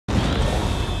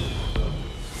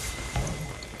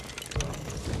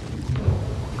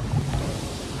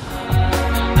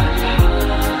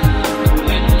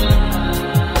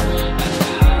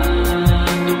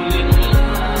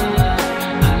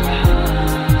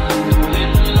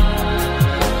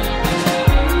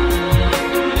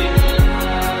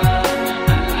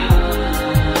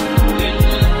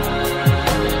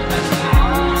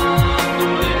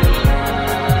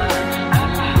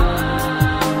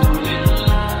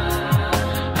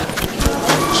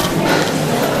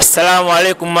Assalamu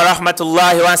alaikum wa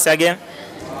rahmatullahi once again.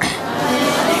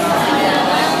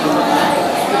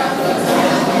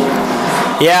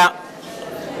 Yeah.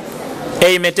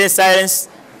 Hey, maintain silence.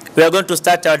 We are going to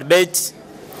start our debate.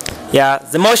 Yeah,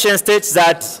 the motion states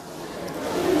that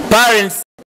parents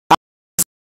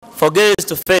are for girls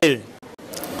to fail.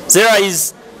 There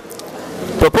is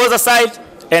proposer side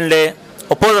and the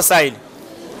opposer side.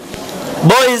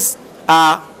 Boys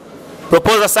are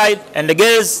proposer side and the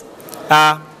girls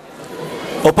are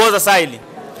opposer side.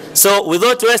 So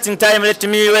without wasting time, let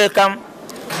me welcome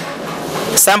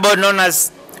somebody known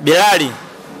as Bilali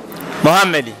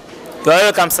Mohammed. You are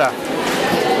welcome, sir.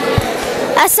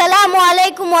 Assalamu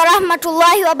alaikum wa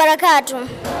rahmatullahi wa barakatuh.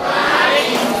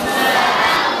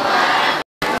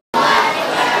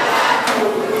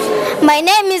 My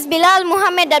name is Bilal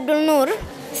Muhammad Abdul Nur.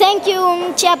 Thank you,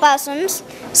 chairpersons,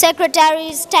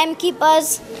 secretaries,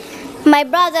 timekeepers, my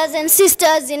brothers and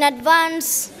sisters in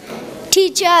advance,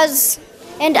 teachers,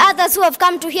 and others who have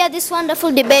come to hear this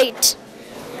wonderful debate.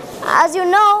 As you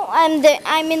know,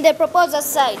 I'm in the proposer's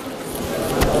side.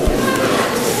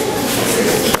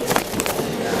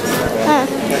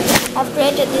 I've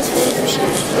created this for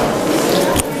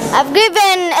I've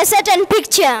given a certain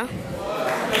picture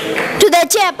to the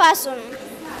chairperson.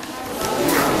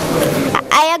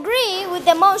 I agree with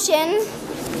the motion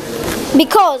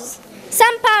because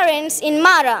some parents in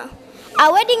Mara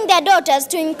are wedding their daughters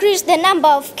to increase the number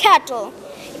of cattle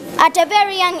at a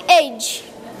very young age.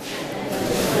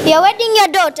 You're wedding your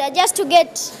daughter just to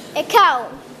get a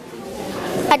cow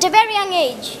at a very young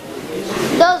age.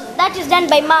 That is done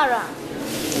by Mara,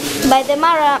 by the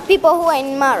Mara people who are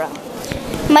in Mara.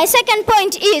 My second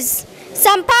point is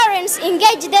some parents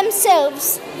engage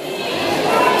themselves.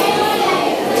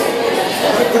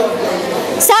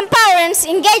 Some parents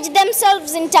engage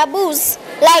themselves in taboos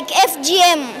like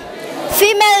FGM,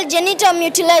 female genital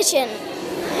mutilation,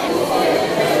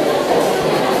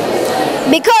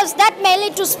 because that may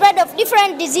lead to spread of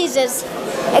different diseases,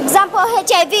 example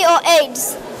HIV or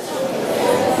AIDS.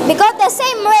 Because the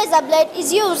same razor blade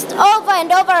is used over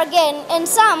and over again, and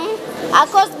some are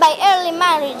caused by early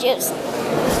marriages.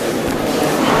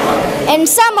 And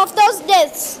some of those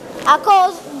deaths are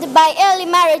caused by early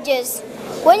marriages.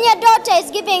 When your daughter is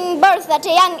giving birth at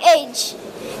a young age,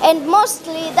 and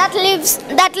mostly that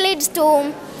leads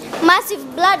to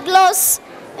massive blood loss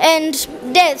and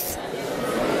death.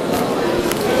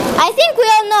 I think we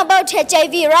all know about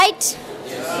HIV, right?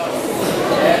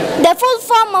 The full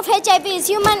form of HIV is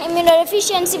human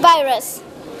immunodeficiency virus.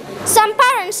 Some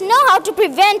parents know how to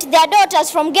prevent their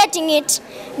daughters from getting it,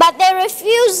 but they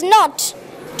refuse not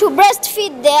to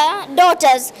breastfeed their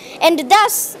daughters, and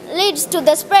thus leads to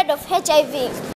the spread of HIV.